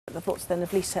The thoughts then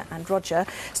of Lisa and Roger.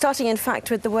 Starting, in fact,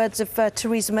 with the words of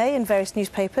Theresa May in various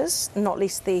newspapers, not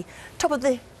least the top of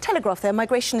the Telegraph there,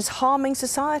 migration is harming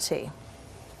society.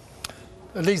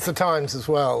 At least the Times as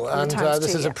well. And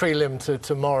this is yeah. a prelim to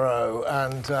tomorrow.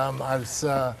 And as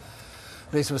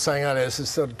Lisa was saying earlier, this is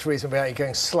sort of Theresa May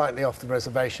going slightly off the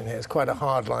reservation here. It's quite a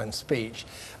hardline speech.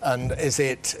 And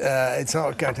it's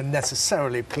not going to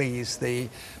necessarily please the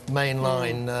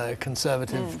mainline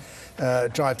conservative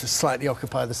drive to slightly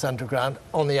occupy the centre ground.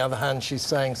 On the other hand, she's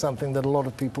saying something that a lot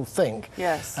of people think.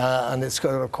 Yes. And it's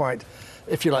sort of quite,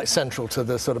 if you like, central to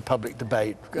the sort of public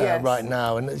debate right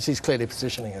now, and she's clearly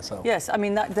positioning herself. Yes, I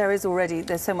mean,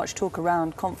 there's so much talk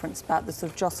around conference about the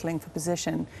sort of jostling for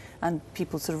position and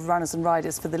people sort of runners and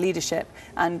riders for the leadership,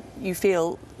 and you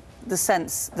feel the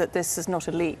sense that this is not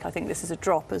a leak. I think this is a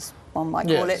drop, as one might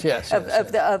call it,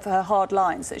 of her hard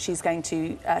lines that she's going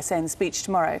to say in the speech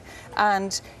tomorrow.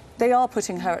 And they are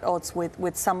putting her at odds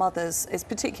with some others. It's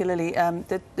particularly,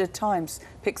 the Times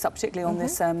picks up particularly on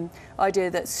this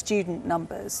idea that student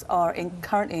numbers are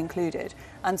currently included,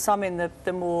 and some in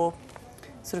the more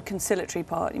sort of conciliatory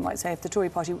part, you might say, if the Tory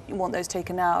party want those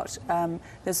taken out.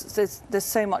 There's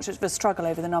so much of a struggle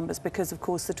over the numbers because, of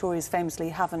course, the Tories famously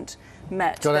haven't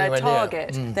met their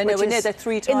target. They're nowhere near. They're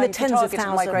 3 times in the tens the target of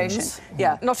thousands, of migration.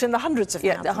 Yeah, not in the hundreds of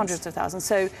thousands. Yeah, the hundreds of thousands.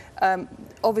 So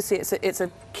obviously, it's a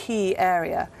key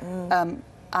area.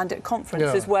 And at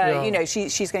conferences where, you know,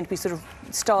 she's going to be sort of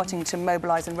starting to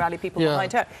mobilise and rally people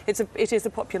behind her. It is a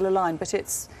popular line, but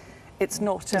it's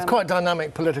not... It's quite a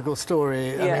dynamic political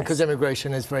story, I mean, because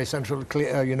immigration is very central.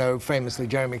 You know, famously,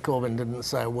 Jeremy Corbyn didn't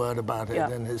say a word about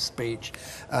it in his speech,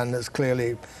 and is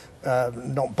clearly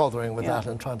not bothering with that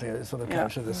and trying to sort of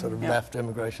capture this sort of left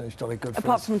immigration. It's jolly good for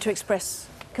Apart us. from to express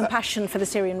compassion for the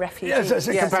Syrian refugees. Yes,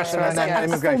 compassion and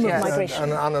immigration migration.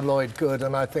 and unalloyed good,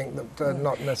 and I think that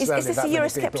not necessarily Is this a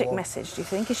Eurosceptic message, do you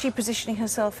think? Is she positioning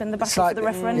herself in the battle for the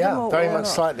referendum? Yeah, very much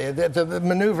slightly. The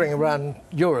manoeuvring around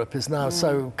Europe is now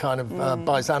so kind of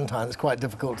Byzantine, it's quite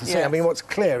difficult to see. Yes. I mean, what's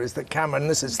clear is that Cameron,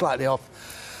 this is slightly off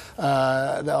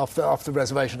the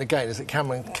reservation again, is that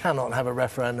Cameron cannot have a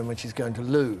referendum which he's going to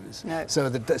lose. No. So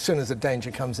as soon as the danger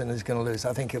comes in, he's going to lose.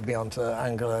 I think he'll be on to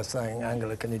Angela saying,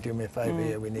 Angela, can you do me a favour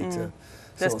here? We need to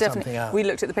sort something out. We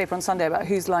looked at the paper on Sunday about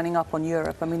who's lining up on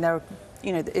Europe. I mean,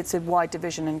 it's a wide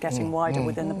division and getting wider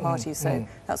within the party, so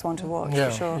that's one to watch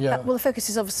for sure. Yeah. Well, the focus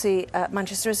is obviously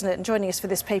Manchester, isn't it? And joining us for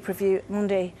this pay-per-view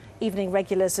Monday evening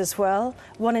regulars as well.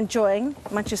 One enjoying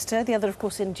Manchester, the other, of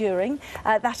course, enduring.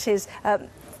 That is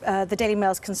the Daily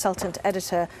Mail's consultant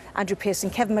editor, Andrew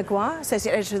Pearson, Kevin Maguire,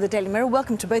 associate editor of the Daily Mirror.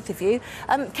 Welcome to both of you.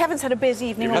 Kevin's had a busy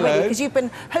evening already because you've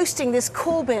been hosting this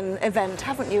Corbyn event,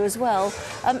 haven't you, as well?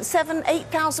 7,000,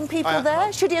 8,000 people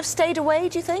there. Should he have stayed away,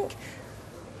 do you think?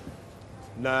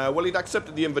 No, well, he'd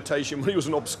accepted the invitation when he was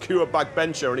an obscure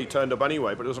backbencher and he turned up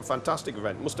anyway, but it was a fantastic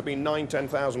event. It must have been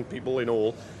 10,000 people in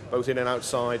all, both in and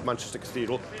outside Manchester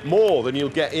Cathedral. More than you'll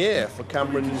get here for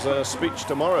Cameron's speech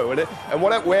tomorrow.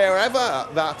 Wherever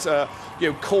that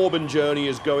Corbyn journey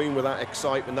is going, with that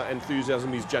excitement, that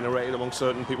enthusiasm he's generated among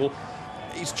certain people,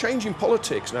 he's changing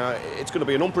politics now. It's going to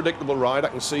be an unpredictable ride. I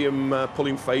can see him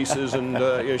pulling faces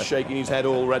and shaking his head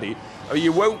already. I mean,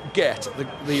 you won't get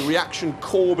the reaction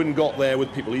Corbyn got there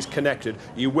with people. He's connected.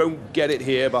 You won't get it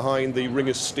here behind the ring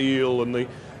of steel and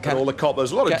all the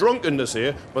coppers. A lot of drunkenness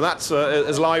here, but that's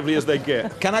as lively as they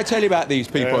get. Can I tell you about these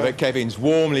people that Kevin's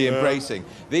warmly embracing?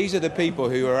 These are the people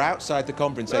who are outside the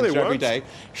conference centre every day,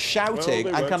 shouting,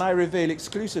 and can I reveal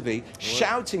exclusively,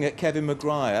 shouting at Kevin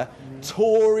Maguire,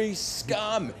 Tory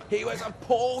scum. He was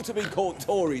appalled to be called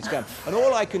Tory scum. And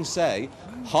all I can say,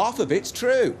 half of it's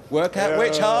true. Work out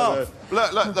which half.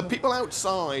 Look, the people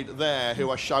outside there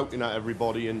who are shouting at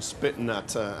everybody and spitting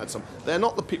at some, they're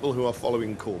not the people who are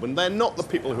following Corbyn. They're not the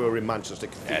people who are in Manchester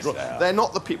Cathedral. Yes, they're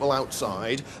not the people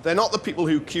outside. They're not the people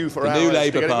who queue for the hours. New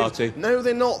Labour Party. No,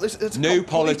 they're not. It's new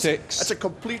politics. It's a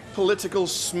complete political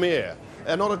smear.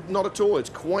 Not at all.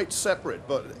 It's quite separate.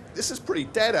 But this is pretty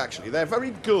dead, actually. They're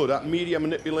very good at media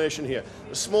manipulation here.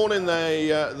 This morning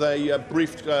they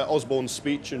briefed Osborne's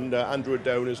speech, and Andrew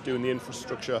O'Donnell's doing the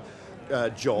infrastructure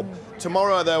job.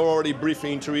 Tomorrow they're already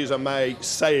briefing Theresa May,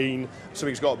 saying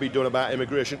something's got to be done about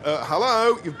immigration.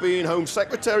 Hello, you've been Home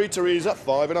Secretary, Theresa,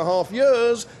 5.5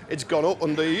 years. It's gone up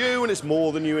under you, and it's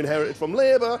more than you inherited from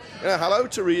Labour. Hello,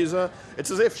 Theresa.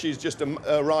 It's as if she's just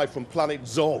arrived from planet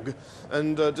Zog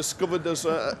and discovered there's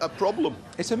a problem.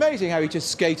 It's amazing how he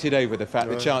just skated over the fact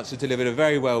the Chancellor delivered a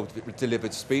very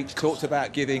well-delivered speech, talked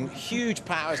about giving huge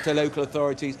powers to local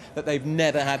authorities that they've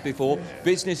never had before.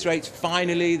 Business rates,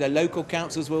 finally, the local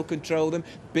councils will control them.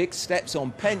 Big steps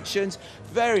on pensions.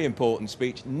 Very important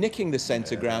speech, nicking the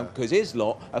centre ground because his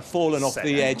lot have fallen off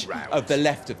the edge of the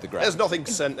left of the ground. There's nothing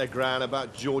centre ground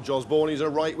about George Osborne. He's a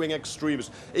right-wing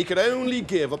extremist. He could only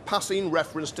give a passing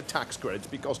reference to tax credits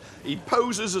because he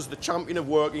poses as the champion of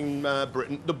working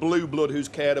Britain, the blue blood who's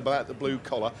cared about the blue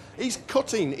collar. He's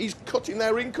cutting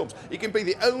their incomes. He can be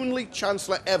the only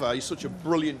Chancellor ever. He's such a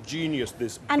brilliant genius,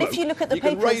 this And bloke. if you look at the he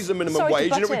papers... can raise the minimum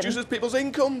wage and it reduces people's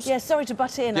incomes. Yeah, sorry to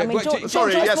butt in. Yeah, I mean,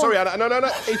 Sorry, Anna. No.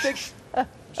 He thinks...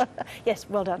 Yes,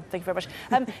 well done. Thank you very much.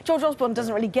 George Osborne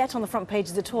doesn't really get on the front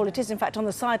pages at all. It is, in fact, on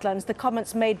the sidelines. The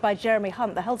comments made by Jeremy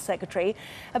Hunt, the Health Secretary,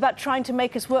 about trying to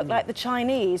make us work like the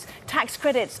Chinese. Tax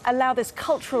credits allow this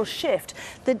cultural shift.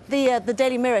 The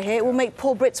Daily Mirror here, it will make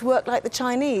poor Brits work like the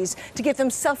Chinese to give them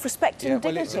self-respect and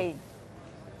dignity.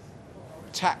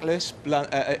 Tactless,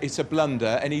 it's a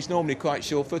blunder, and he's normally quite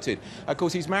sure-footed. Of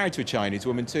course, he's married to a Chinese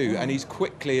woman too, and he's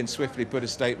quickly and swiftly put a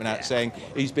statement out saying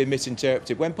he's been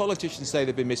misinterpreted. When politicians say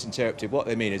they've been misinterpreted, what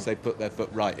they mean is they put their foot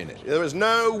right in it. There is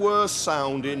no worse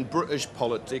sound in British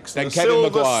politics than Then a Kevin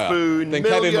silver Maguire. spoon Then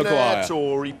Kevin millionaire Maguire.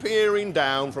 Tory peering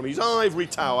down from his ivory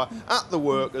tower at the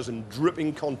workers and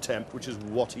dripping contempt, which is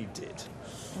what he did.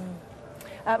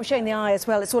 We're showing the eye as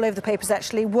well. It's all over the papers,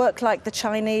 actually. Work like the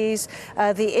Chinese.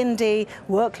 The Indie,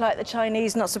 work like the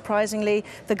Chinese, not surprisingly.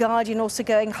 The Guardian also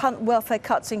going, Hunt welfare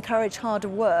cuts encourage harder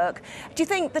work. Do you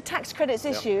think the tax credits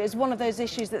issue is one of those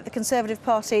issues that the Conservative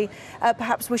Party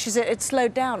perhaps wishes it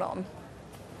slowed down on?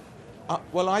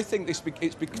 Well, I think it's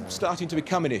starting to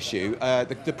become an issue.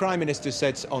 The Prime Minister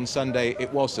said on Sunday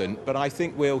it wasn't, but I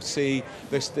think we'll see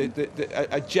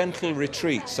a gentle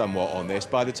retreat somewhat on this.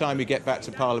 By the time we get back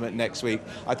to Parliament next week,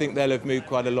 I think they'll have moved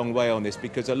quite a long way on this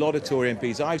because a lot of Tory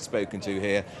MPs I've spoken to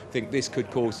here think this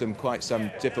could cause them quite some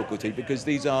difficulty because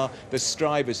these are the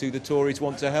strivers who the Tories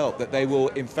want to help, that they will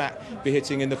in fact be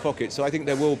hitting in the pocket. So I think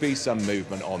there will be some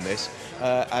movement on this,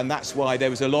 and that's why there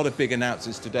was a lot of big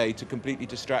announcements today to completely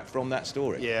distract from that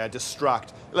story. Yeah,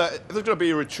 distract. Look, if there's going to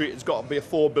be a retreat, it's got to be a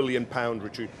 £4 billion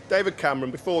retreat. David Cameron,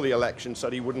 before the election,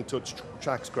 said he wouldn't touch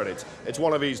tax credits. It's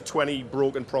one of his 20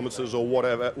 broken promises or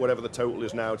whatever the total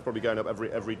is now. It's probably going up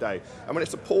every day. I mean,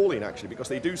 it's appalling, actually, because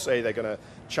they do say they're going to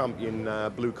champion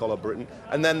blue-collar Britain,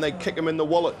 and then they kick them in the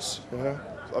wallets.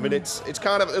 I mean, it's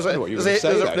kind of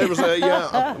yeah.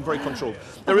 I'm very controlled.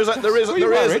 There is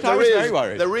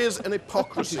an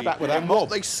hypocrisy in what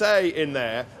they say in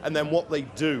there and then what they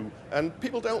do, and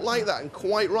people don't like that. And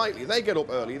quite rightly, they get up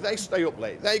early, they stay up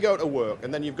late, they go to work,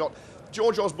 and then you've got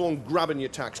George Osborne grabbing your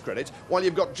tax credits while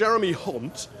you've got Jeremy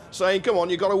Hunt saying, come on,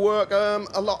 you've got to work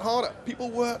a lot harder. People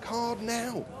work hard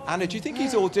now. Anna, do you think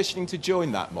he's auditioning to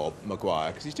join that mob,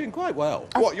 Maguire? Because he's doing quite well.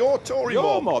 What, your Tory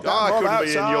Your mob? mob, that I mob couldn't outside.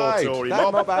 be in your Tory That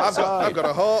mob. mob outside. I've got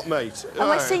a heart, mate. Am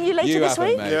I seeing you later You this haven't,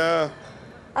 week? mate. Yeah.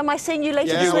 Am I seeing you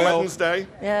later Yeah, this week? Wednesday.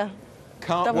 Yeah.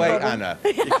 Can't Double wait, bubble. Anna.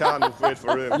 You can't wait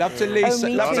for him. Love to Lisa,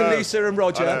 me love too. to Lisa and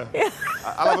Roger.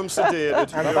 I'll have them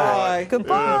sedated. Bye.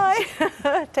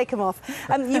 Goodbye. Take them off.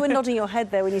 You were nodding your head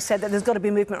there when you said that there's got to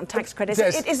be movement on tax credits.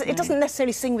 It doesn't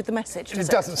necessarily sing with the message, does it?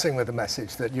 It doesn't sing with the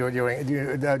message that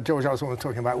George Osborne was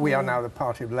talking about. We are now the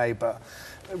party of Labour,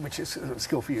 which is a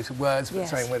skillful use of words, but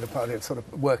saying we're the party of sort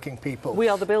of working people. We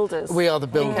are the builders. We are the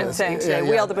builders.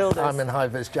 We are the builders. I'm in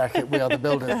high-vis jacket. We are the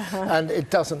builders, and it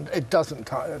doesn't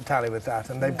tally with that.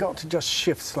 And they've got to just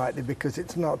shift slightly because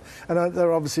it's not. And there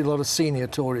are obviously a lot of senior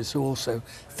Tories who also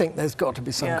think there's got to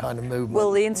be some kind of movement.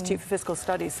 Well, the Institute for Fiscal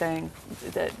Studies saying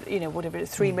that whatever it is,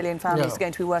 3 million families are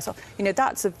going to be worse off.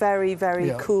 That's a very,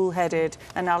 very cool-headed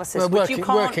analysis. Well, which you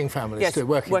can't, working families too.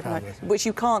 Working families, which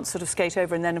you can't sort of skate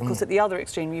over. And then, of course, at the other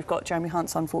extreme, you've got Jeremy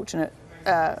Hunt's unfortunate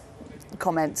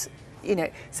comment.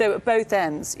 So at both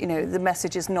ends, the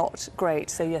message is not great.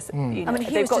 So yes, I mean,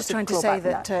 he was just trying to say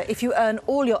that if you earn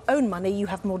all your own money, you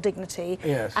have more dignity,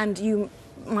 and you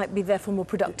might be therefore more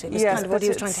productive. It's kind of what he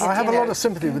was trying to say. I have a lot of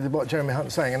sympathy with what Jeremy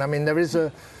Hunt's saying, and I mean there is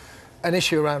an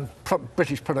issue around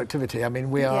British productivity. I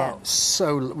mean we are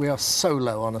so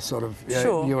low on a sort of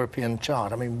European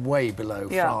chart. I mean way below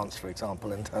France, for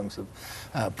example, in terms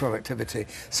of productivity.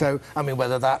 So I mean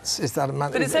whether is that a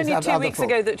matter? But it's only 2 weeks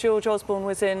ago that George Osborne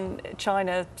was in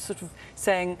China, sort of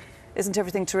saying, isn't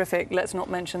everything terrific? Let's not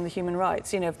mention the human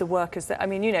rights, of the workers. That, I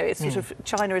mean, it's sort of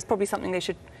China is probably something they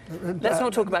should. Let's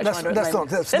not talk about China at the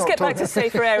moment. Let's get back to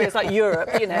safer areas like Europe.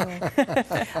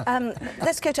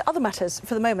 Let's go to other matters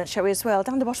for the moment, shall we? As well,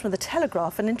 down the bottom of the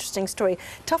Telegraph, an interesting story: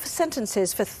 tougher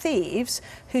sentences for thieves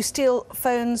who steal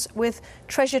phones with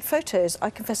treasured photos. I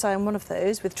confess I am one of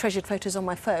those with treasured photos on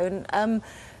my phone.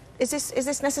 Is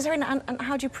this necessary? And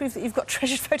how do you prove that you've got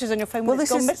treasured photos on your phone when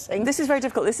it's gone missing? This is very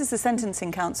difficult. This is the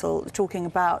Sentencing Council talking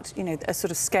about, a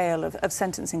sort of scale of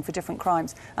sentencing for different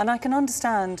crimes. And I can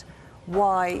understand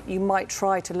why you might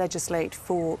try to legislate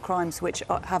for crimes which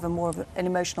have more of an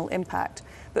emotional impact.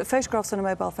 But photographs on a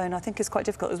mobile phone, I think, is quite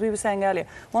difficult. As we were saying earlier,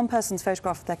 one person's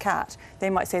photograph of their cat, they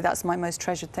might say that's my most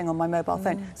treasured thing on my mobile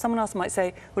phone. Someone else might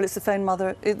say, well, it's the phone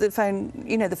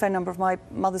number of my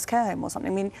mother's care home or something.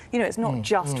 I mean, it's not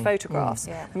just photographs.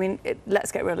 Yeah. I mean,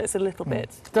 let's get real. It's a little bit.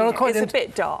 It's a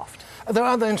bit daft. There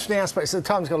are other interesting aspects. The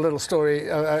Times got a little story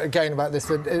again about this,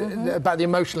 about the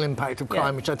emotional impact of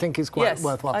crime, which I think is quite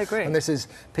worthwhile. I agree. And this is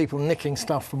people nicking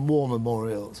stuff from war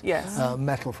memorials, Yes.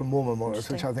 metal from war memorials,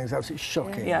 which I think is absolutely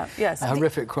shocking. Yeah. Yes. A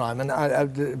horrific crime,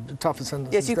 and tougher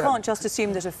sentences. Yes, you can't just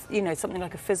assume that something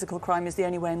like a physical crime is the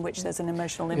only way in which there's an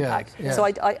emotional impact. Yeah. So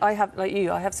I have, like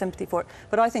you, I have sympathy for it.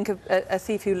 But I think a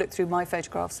thief who looked through my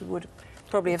photographs would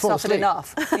probably have suffered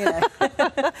enough.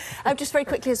 Just very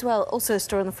quickly as well, also a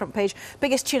story on the front page: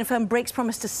 biggest tuna firm breaks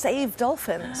promise to save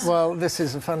dolphins. Well, this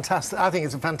is I think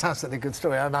it's a fantastically good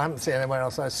story, and I haven't seen it anywhere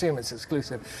else. I assume it's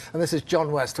exclusive. And this is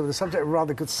John West, who was the subject of a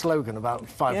rather good slogan about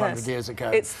 500 years ago.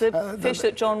 It's the fish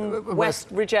that John West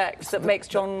rejects that makes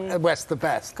John West the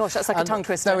best. Gosh, that's like a tongue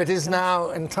twister. No, it is now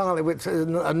entirely with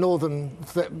a northern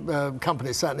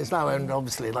company. Certainly, it's now owned,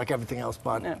 obviously, like everything else,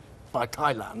 by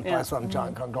Thailand, by some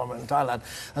giant conglomerate in Thailand.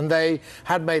 And they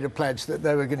had made a pledge that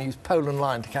they were going to use pole and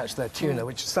line to catch their tuna,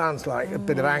 which sounds like a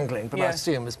bit of angling, but I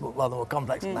assume it's rather more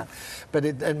complex than that. But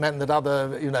it meant that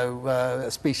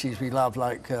other, species we love,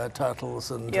 like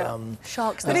turtles and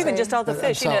sharks, but even just other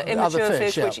fish, immature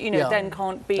fish, which then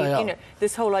can't be,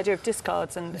 this whole idea of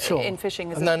discards and in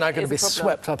fishing is and they're now going to be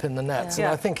swept up in the nets. And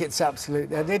I think it is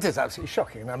absolutely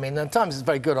shocking. I mean, the Times is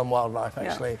very good on wildlife,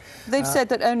 actually. They've said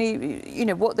that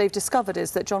only, what they've discovered is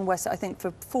that John West, I think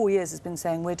for 4 years, has been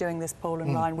saying we're doing this pole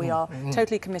and line. We are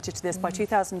totally committed to this. By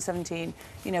 2017,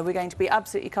 we're going to be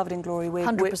absolutely covered in glory.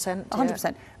 100%.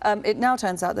 100%. It now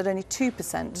turns out that only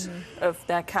 2% of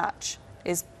their catch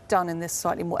is done in this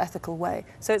slightly more ethical way.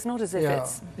 So it's not as if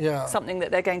it's something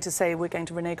that they're going to say we're going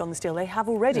to renege on this deal. They have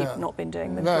already not been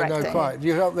doing the correct thing. No, quite.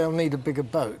 You hope they'll need a bigger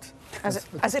boat.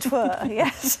 As it were,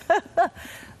 yes.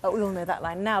 We all know that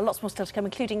line. Now, lots more stuff to come,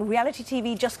 including reality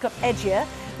TV just got edgier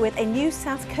with a new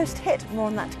South Coast hit. More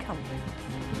on that to come.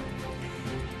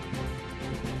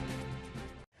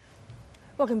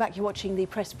 Welcome back. You're watching the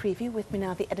press preview. With me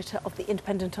now, the editor of The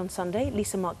Independent on Sunday,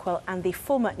 Lisa Markwell, and the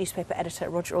former newspaper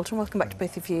editor, Roger Alton. Welcome back to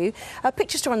both of you. A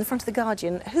picture story on the front of The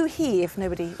Guardian. Who he, if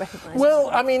nobody recognises? Well,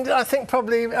 I mean, I think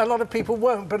probably a lot of people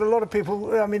won't, but a lot of people,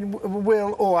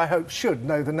 will, or I hope should,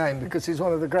 know the name, because he's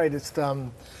one of the greatest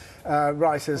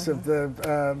writers of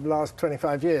the last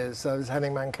 25 years. So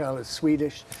Henning Mankell is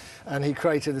Swedish, and he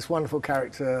created this wonderful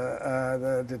character,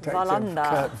 the detective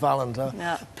Kurt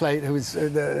Wallander, who was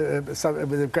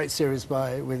with a great series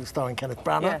starring Kenneth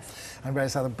Branagh and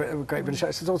various other great British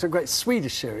actors. It's also a great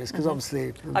Swedish series, because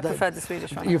obviously I preferred the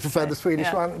Swedish one. You preferred the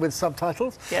Swedish one with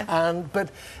subtitles, and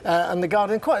The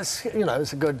Guardian,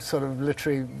 it's a good sort of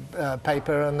literary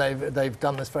paper, and they've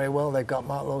done this very well. They've got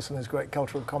Mark Lawson, who's a great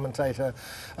cultural commentator,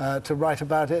 to write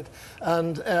about it,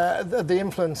 and the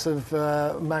influence of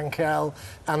Mankell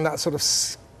and that sort of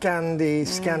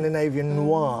Scandinavian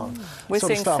noir. We're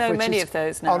seeing so many of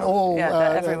those now. On all,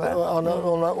 everywhere. on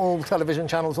all television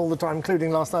channels all the time,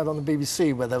 including last night on the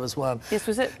BBC, where there was one. Yes,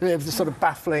 was it? It was sort of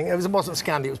baffling. It wasn't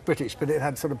Scandi, it was British, but it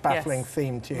had sort of baffling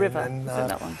theme tune. River, and, was it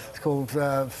that one? It's called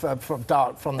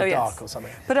From the Dark or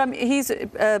something. But he's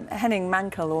Henning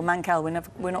Mankell, or Mankell,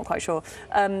 we're not quite sure,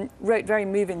 wrote very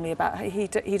movingly about, he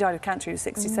died of cancer, he was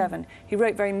 67. He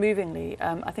wrote very movingly,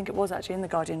 I think it was actually in The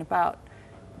Guardian, about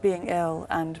being ill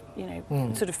and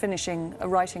sort of finishing a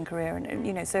writing career,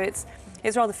 and so it's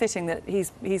rather fitting that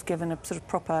he's given a sort of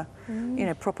proper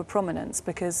proper prominence,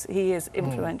 because he is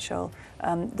influential.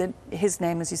 His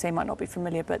name, as you say, might not be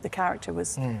familiar, but the character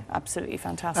was absolutely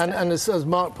fantastic. And as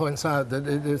Mark points out, that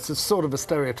it's a sort of a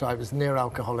stereotype. He's a near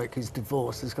alcoholic, he's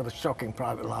divorced, he's got a shocking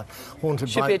private life,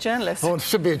 Should be a journalist.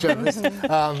 Should be a journalist,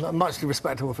 muchly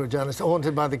respectable for a journalist,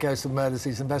 haunted by the ghosts of murders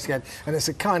he's investigated, and it's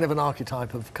a kind of an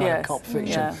archetype of of cop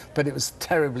fiction, but it was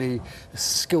terribly,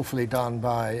 skillfully done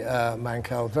by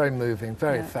Mankell, very moving. affecting,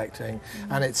 very affecting,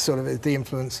 and it's sort of the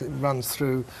influence that runs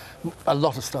through a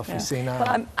lot of stuff we see now. Well,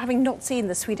 I'm having not seen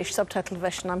the Swedish subtitle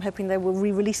version, I'm hoping they will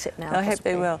re-release it now. I hope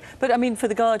they will. But I mean, for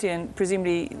The Guardian,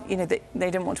 presumably, you know, they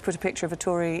didn't want to put a picture of a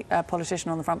Tory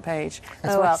politician on the front page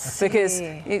as well, because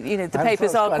you know the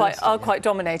papers are quite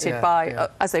dominated by,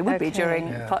 as they would be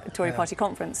during Tory party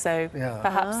conference. So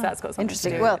perhaps that's got something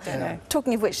interesting. to do with it.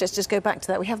 Talking of which, let's just go back to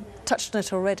that. We have touched on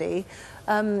it already.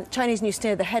 Chinese news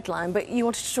near the headline, but you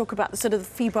wanted to talk about the sort of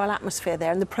febrile atmosphere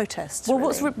there and the protests. Well,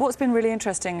 what's been really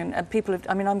interesting, and people have,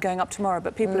 I mean, I'm going up tomorrow,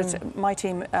 but people at my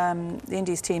team, the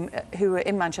Indies team, who are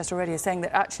in Manchester already, are saying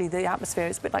that actually the atmosphere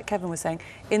is a bit like Kevin was saying,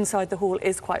 inside the hall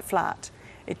is quite flat.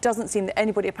 It doesn't seem that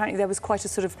anybody, apparently there was quite a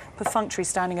sort of perfunctory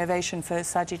standing ovation for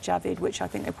Sajid Javid, which I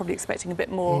think they're probably expecting a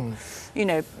bit more, you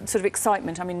know, sort of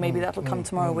excitement. I mean, maybe that'll come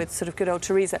tomorrow with sort of good old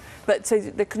Theresa. But so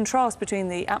the contrast between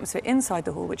the atmosphere inside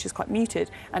the hall, which is quite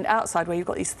muted, and outside where you've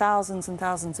got these thousands and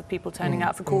thousands of people turning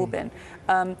out for Corbyn,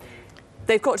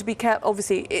 they've got to be careful.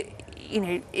 Obviously,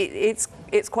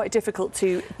 it's quite difficult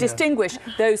to distinguish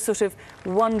those sort of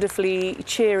wonderfully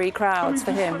cheery crowds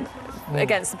for him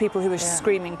against the people who are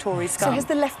screaming Tory scum. So has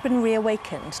the left been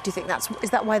reawakened? Do you think is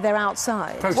that why they're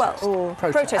outside? Protest.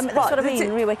 Protest. I mean, that's what I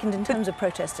mean, reawakened in terms of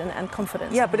protest and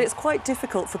confidence. Yeah, but it's quite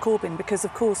difficult for Corbyn because,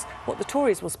 of course, what the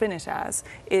Tories will spin it as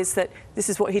is that this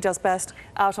is what he does best,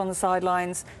 out on the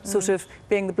sidelines, sort of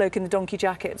being the bloke in the donkey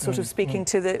jacket, sort of speaking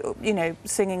to the, you know,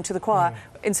 singing to the choir,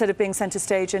 instead of being centre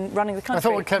stage and running the country. I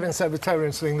thought what Kevin said was terrible,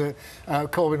 interesting, that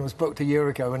Corbyn was booked a year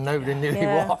ago and nobody knew he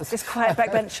was. It's quiet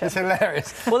backbencher. It's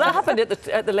hilarious. Well, that happened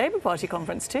at the Labour Party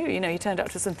conference too. You know, he turned up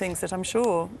to some things that I'm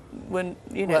sure would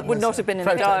not have been in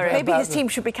the diary. Maybe his team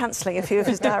should be cancelling a few of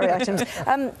his diary items.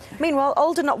 Meanwhile,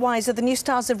 Old and Not Wise are the new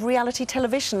stars of reality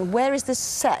television. Where is this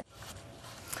set?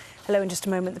 Hello, in just a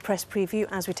moment, the press preview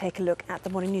as we take a look at the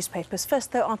morning newspapers.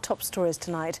 First, though, our top stories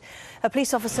tonight. A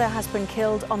police officer has been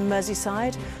killed on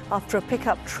Merseyside after a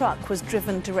pickup truck was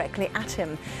driven directly at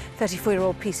him.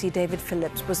 34-year-old PC David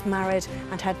Phillips was married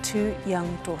and had 2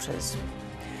 young daughters.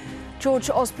 George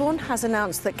Osborne has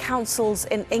announced that councils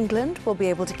in England will be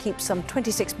able to keep some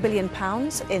 £26 billion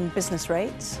in business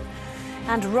rates.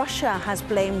 And Russia has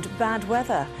blamed bad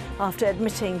weather after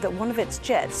admitting that one of its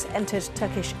jets entered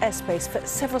Turkish airspace for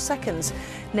several seconds.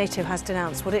 NATO has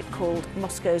denounced what it called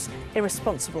Moscow's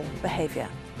irresponsible behaviour.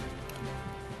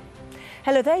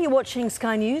 Hello there, you're watching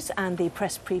Sky News and the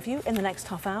press preview. In the next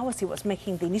half hour, we'll see what's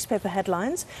making the newspaper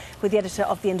headlines with the editor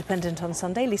of The Independent on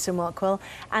Sunday, Lisa Markwell,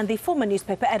 and the former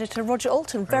newspaper editor, Roger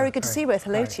Alton. Very good to see you both.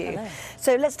 Hello to you. Hello.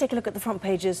 So let's take a look at the front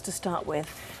pages to start with.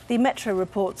 The Metro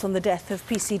reports on the death of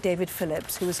PC David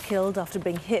Phillips, who was killed after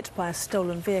being hit by a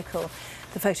stolen vehicle.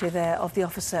 The photo there of the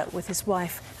officer with his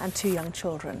wife and 2 young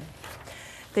children.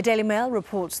 The Daily Mail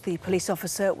reports the police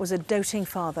officer was a doting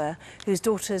father whose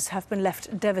daughters have been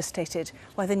left devastated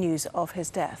by the news of his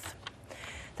death.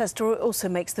 That story also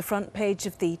makes the front page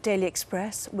of the Daily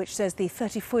Express, which says the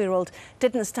 34-year-old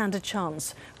didn't stand a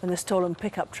chance when the stolen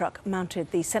pickup truck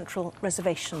mounted the central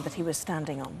reservation that he was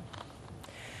standing on.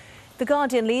 The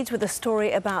Guardian leads with a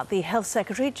story about the Health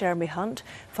Secretary, Jeremy Hunt,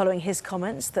 following his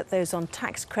comments that those on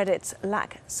tax credits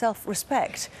lack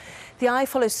self-respect. The Eye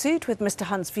follows suit with Mr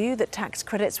Hunt's view that tax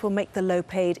credits will make the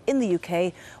low-paid in the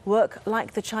UK work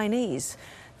like the Chinese.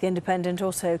 The Independent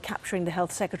also capturing the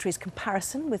Health Secretary's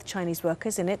comparison with Chinese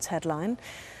workers in its headline,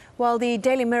 while the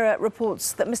Daily Mirror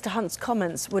reports that Mr Hunt's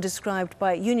comments were described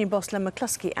by union boss Len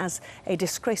McCluskey as a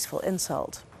disgraceful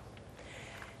insult.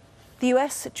 The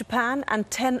US, Japan and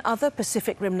 10 other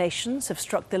Pacific Rim nations have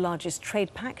struck the largest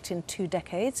trade pact in 2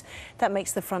 decades. That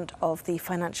makes the front of the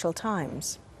Financial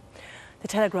Times. The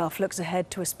Telegraph looks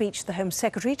ahead to a speech the Home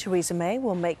Secretary, Theresa May,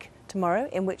 will make tomorrow,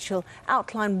 in which she'll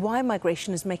outline why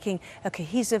migration is making a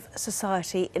cohesive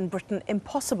society in Britain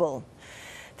impossible.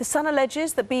 The Sun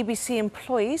alleges that BBC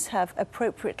employees have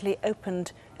appropriately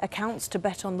opened accounts to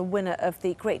bet on the winner of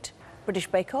the Great British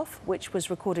Bake Off, which was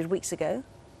recorded weeks ago.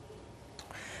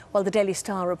 While the Daily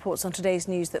Star reports on today's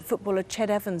news that footballer Ched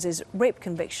Evans' rape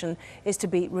conviction is to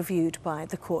be reviewed by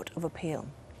the Court of Appeal.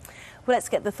 Well, let's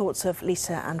get the thoughts of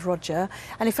Lisa and Roger.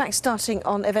 And in fact, starting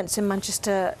on events in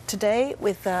Manchester today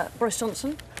with Boris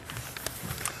Johnson.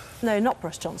 No, not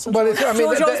Boris Johnson. Well,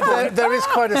 there is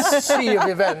quite a sea of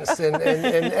events in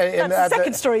That's the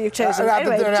second story you've chosen. At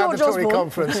anyway, the George Tory Osborne.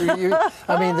 conference.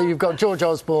 You've got George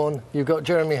Osborne, you've got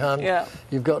Jeremy Hunt,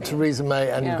 you've got Theresa May,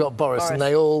 and you've got Boris, and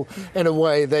they all, in a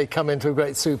way, they come into a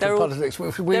great soup of politics,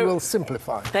 which we will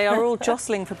simplify. They are all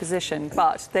jostling for position,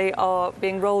 but they are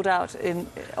being rolled out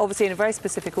obviously in a very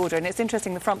specific order. And it's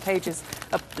interesting, the front pages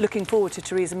are looking forward to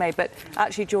Theresa May, but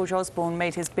actually George Osborne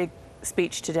made his big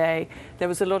speech today. There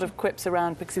was a lot of quips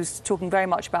around because he was talking very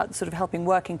much about sort of helping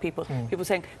working people. People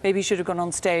saying maybe he should have gone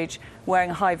on stage wearing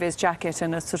a high-vis jacket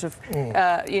and a sort of,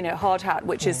 hard hat,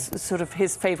 which is sort of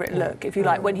his favourite look, if you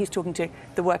like, when he's talking to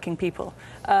the working people.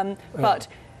 But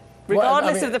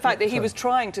regardless of the fact that he was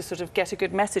trying to sort of get a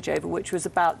good message over, which was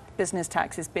about business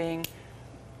taxes being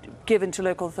given to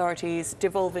local authorities,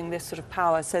 devolving this sort of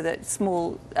power so that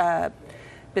small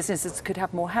businesses could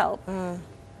have more help.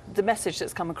 The message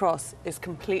that's come across is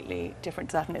completely different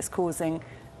to that, and it's causing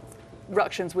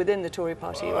ructions within the Tory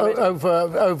party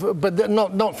already. But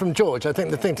not from George. I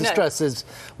think the thing to stress is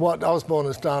what Osborne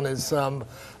has done is,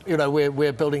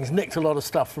 we're building. He's nicked a lot of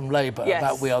stuff from Labour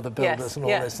about we are the builders and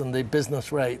all this, and the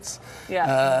business rates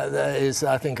is,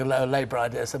 I think, a Labour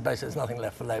idea. So basically, there's nothing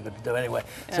left for Labour to do anyway.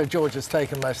 So George has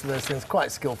taken most of those things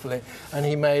quite skillfully, and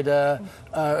he made a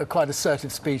quite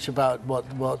assertive speech about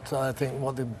what I think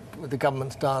what the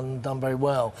government's done very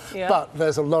well. But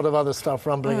there's a lot of other stuff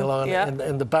rumbling along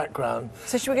in the background.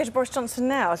 So should we go to Boris Johnson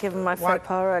now, given my faux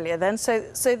pas earlier then? So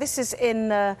this is in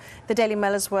the Daily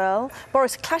Mail as well.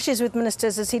 Boris clashes with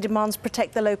ministers as he demands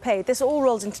protect the low paid. This all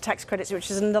rolls into tax credits,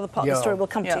 which is another part of the story we'll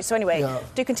come to. So anyway,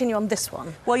 do continue on this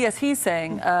one. Well, yes, he's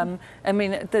saying,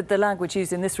 the language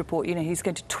used in this report, he's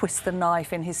going to twist the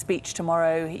knife in his speech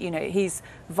tomorrow. He's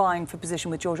vying for position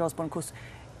with George Osborne. Of course,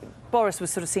 Boris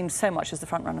was sort of seen so much as the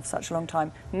front runner for such a long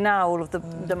time. Now all of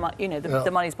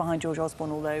the money's behind George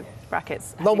Osborne, although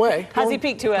brackets. Long way. Has he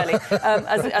peaked too early,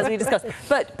 as we discussed?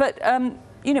 But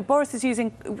Boris is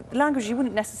using language you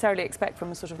wouldn't necessarily expect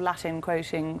from a sort of Latin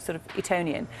quoting sort of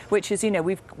Etonian, which is,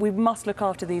 we must look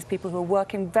after these people who are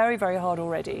working very, very hard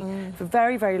already for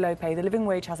very, very low pay. The living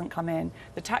wage hasn't come in.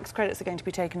 The tax credits are going to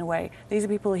be taken away. These are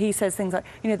people, he says things like,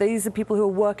 these are people who are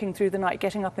working through the night,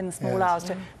 getting up in the small hours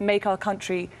to make our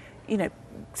country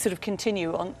sort of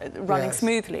continue on running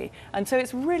smoothly. And so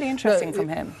it's really interesting from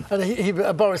him.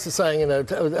 And Boris is saying,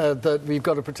 that we've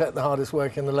got to protect the hardest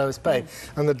working and the lowest paid.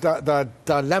 And the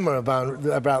dilemma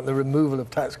about the removal of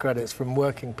tax credits from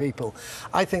working people,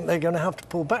 I think they're going to have to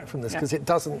pull back from this because it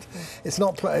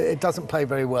doesn't play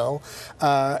very well.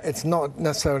 It's not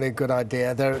necessarily a good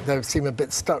idea. They seem a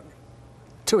bit stuck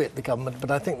to it, the government, but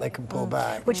I think they can pull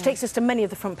back. Which takes us to many of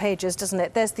the front pages, doesn't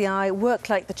it? There's the Eye, work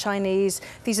like the Chinese.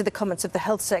 These are the comments of the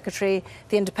Health Secretary.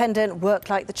 The Independent, work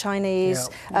like the Chinese.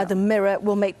 The Mirror,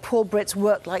 will make poor Brits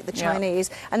work like the Chinese.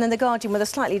 And then the Guardian with a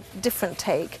slightly different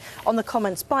take on the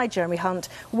comments by Jeremy Hunt.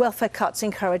 Welfare cuts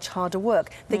encourage harder work.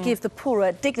 They give the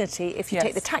poorer dignity if you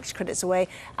take the tax credits away,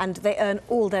 and they earn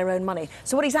all their own money.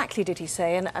 So what exactly did he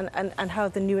say, and how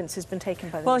have the nuances been taken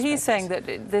by the newspapers? He's saying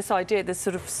that this idea, this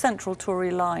sort of central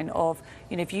Tory line of,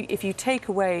 if you take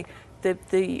away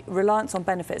the reliance on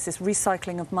benefits, this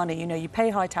recycling of money, you pay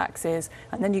high taxes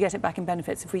and then you get it back in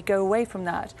benefits. If we go away from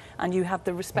that and you have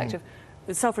the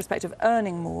the self-respect of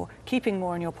earning more, keeping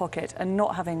more in your pocket and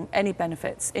not having any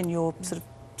benefits in your sort of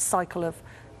cycle of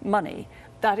money,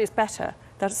 that is better.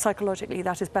 That psychologically,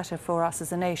 that is better for us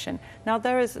as a nation. Now,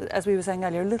 there is, as we were saying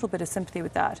earlier, a little bit of sympathy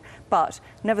with that. But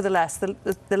nevertheless,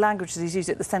 the language that he's used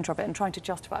at the centre of it and trying to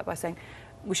justify it by saying,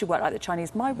 we should work like the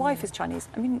Chinese. My wife is Chinese.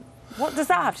 I mean, what does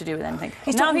that have to do with anything?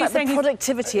 He's talking about the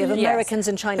productivity of Americans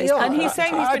and Chinese. And he's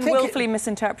saying he's been willfully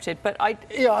misinterpreted. But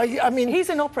he's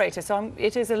an operator, so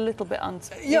it is a little bit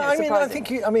surprising. I think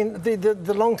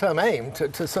the long-term aim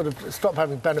to sort of stop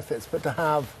having benefits, but to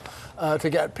have to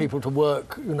get people to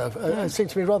work,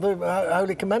 seems to me rather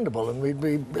wholly commendable.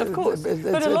 And of course,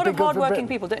 but a lot of hard-working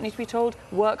people don't need to be told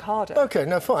work harder. Okay,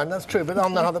 no, fine, that's true. But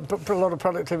on the other, a lot of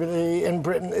productivity in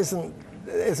Britain isn't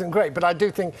great. But I do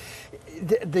think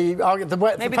the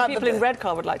people in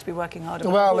Redcar would like to be working harder.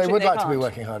 Well, they would like to be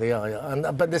working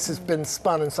harder, but this has been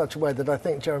spun in such a way that I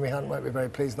think Jeremy Hunt won't be very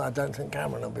pleased, and I don't think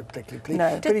Cameron will be particularly pleased.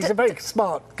 No. But he's a very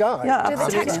smart guy. Yeah, do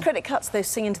the tax credit cuts, though,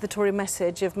 sing into the Tory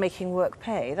message of making work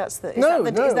pay? That's the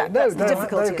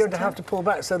difficulty. They're going to have to pull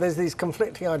back. So there's these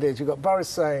conflicting ideas. You've got Boris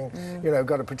saying,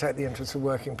 got to protect the interests of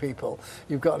working people.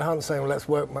 You've got Hunt saying, well, let's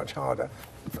work much harder.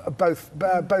 Both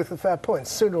are fair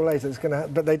points. Sooner or later, it's going to.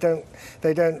 But they don't.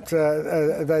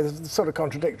 They're sort of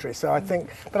contradictory. So I think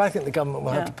the government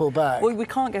will have to pull back. Well, we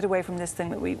can't get away from this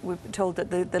thing that we're told that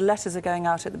the letters are going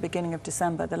out at the beginning of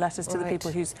December. The letters to the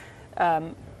people whose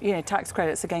tax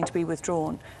credits are going to be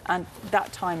withdrawn, and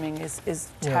that timing is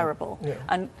terrible. Yeah.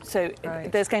 And so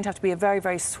there's going to have to be a very,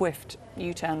 very swift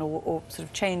U-turn or sort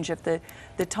of change of the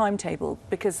timetable,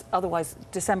 because otherwise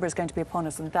December is going to be upon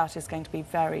us, and that is going to be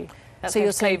very. So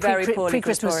you're saying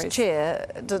pre-Christmas cheer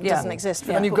doesn't exist.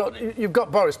 And you've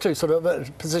got Boris too, sort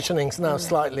of positioning now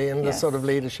slightly in the sort of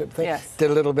leadership thing. Yes.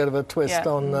 Did a little bit of a twist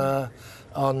on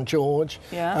on George,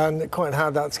 and quite how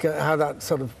that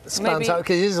sort of spans out,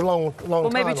 because it is a long time away.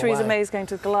 Well, maybe Theresa May is going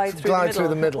to glide through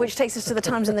the middle. Which takes us to the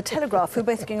Times and the Telegraph, who are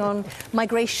both going on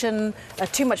migration,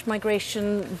 too much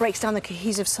migration breaks down the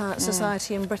cohesive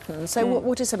society in Britain. So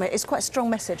what is it? It's quite a strong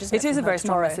message, isn't it? It is a very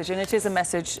strong message, and it is a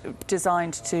message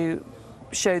designed to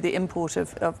show the import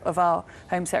of our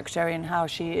Home Secretary and how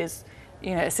she is,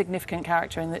 you know, a significant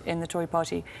character in the Tory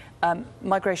party.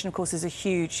 Migration, of course, is a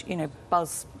huge, you know,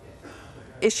 buzz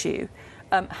issue.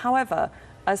 However,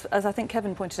 as I think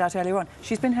Kevin pointed out earlier on,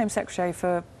 she's been Home Secretary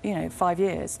for, you know, 5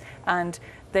 years, and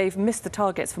they've missed the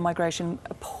targets for migration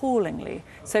appallingly.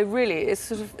 So really,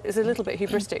 it's a little bit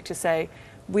hubristic to say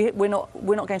we're not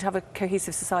going to have a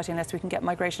cohesive society unless we can get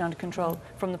migration under control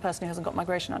from the person who hasn't got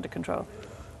migration under control.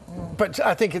 But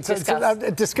I think it's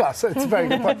discuss. It's a very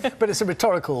good point. But it's a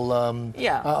rhetorical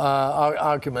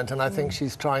argument, and I think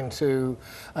she's trying to.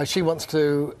 She wants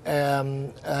to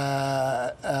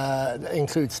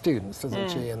include students,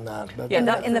 doesn't she, in that? But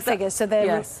in the figures, so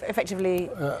they're effectively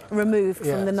removed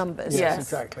from the numbers. Yes,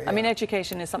 exactly. I mean,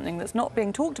 education is something that's not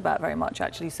being talked about very much,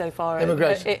 actually, so far.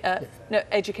 Immigration. No,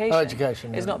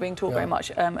 education. Is not being talked very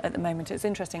much at the moment. It's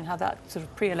interesting how that sort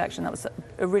of pre-election, that was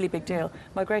a really big deal.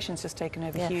 Migration's just taken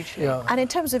over hugely. And in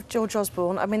terms of George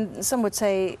Osborne, I mean, some would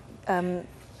say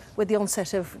with the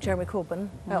onset of Jeremy Corbyn,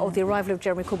 or the arrival of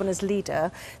Jeremy Corbyn as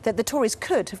leader, that the Tories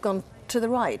could have gone to the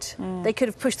right. They could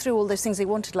have pushed through all those things they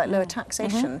wanted, like lower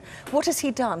taxation. What has he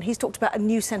done? He's talked about a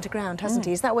new centre ground, hasn't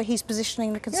he? Is that where he's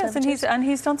positioning the Conservatives? Yes, and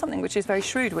he's done something which is very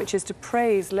shrewd, which is to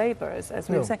praise Labour, as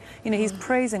we were saying. You know, he's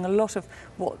praising a lot of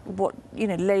what you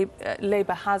know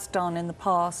Labour has done in the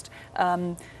past.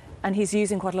 And he's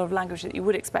using quite a lot of language that you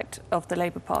would expect of the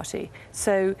Labour Party.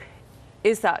 So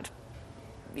is that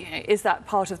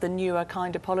part of the newer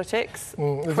kind of politics?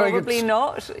 Probably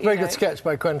not. Very good sketch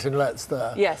by Quentin Letts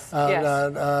there. Yes,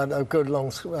 a good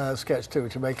long sketch too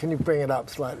to make. Can you bring it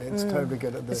up slightly? It's totally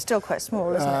good at this. It's still quite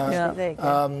small, isn't it? There you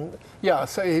go.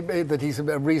 So that he's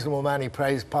a reasonable man. He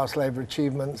praised past Labour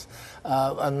achievements,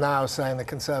 and now saying the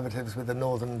Conservatives with the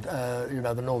northern,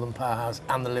 the northern powerhouse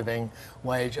and the living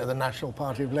wage are the National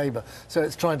Party of Labour. So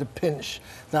it's trying to pinch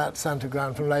that centre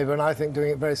ground from Labour, and I think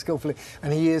doing it very skillfully.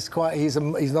 And he's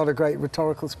not a great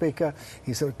rhetorical speaker.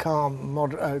 He's a calm,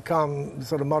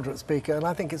 sort of moderate speaker, and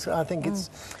I think he's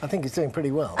doing pretty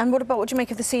well. And what do you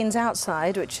make of the scenes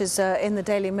outside, which is in the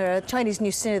Daily Mirror? Chinese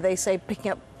News Center, they say,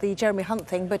 picking up the Jeremy Hunt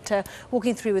thing, but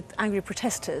walking through with angry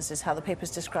protesters is how the papers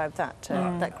described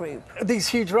that group. These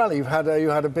huge rally. You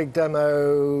had a big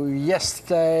demo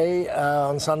yesterday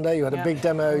on Sunday. You had a big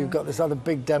demo. You've got this other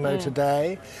big demo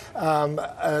today.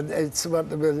 It's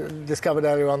discovered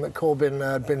earlier on that Corbyn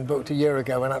had been booked a year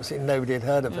ago when absolutely nobody had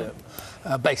heard of him.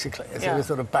 Basically, it's a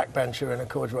sort of backbencher in a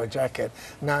corduroy jacket.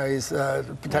 Now he's a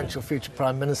potential future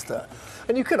Prime Minister,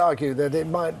 and you could argue that it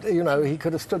might, he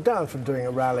could have stood down from doing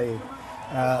a rally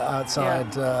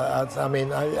outside.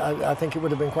 I think it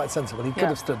would have been quite sensible. He could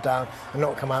have stood down and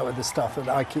not come out with the stuff that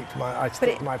I stick to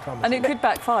my promise. And it could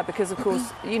backfire because, of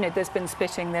course, there's been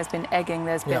spitting, there's been egging,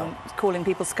 there's been calling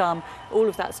people scum, all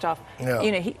of that stuff.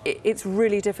 It's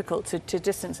really difficult to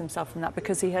distance himself from that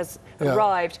because he has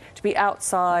arrived to be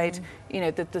outside.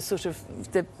 The sort of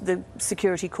the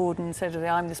security cordon said,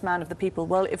 "I'm this man of the people."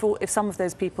 Well, if some of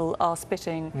those people are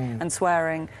spitting and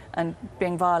swearing and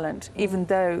being violent, even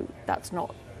though that's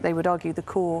not, they would argue, the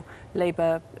core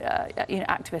Labour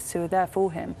activists who are there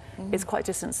for him, it's quite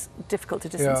difficult to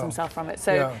distance himself from it.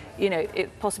 So it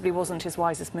possibly wasn't his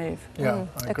wisest move. I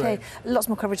agree. Okay, lots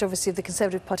more coverage obviously of the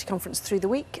Conservative Party conference through the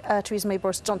week, Theresa May,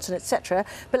 Boris Johnson, etc.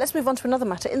 But let's move on to another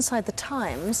matter inside the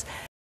Times.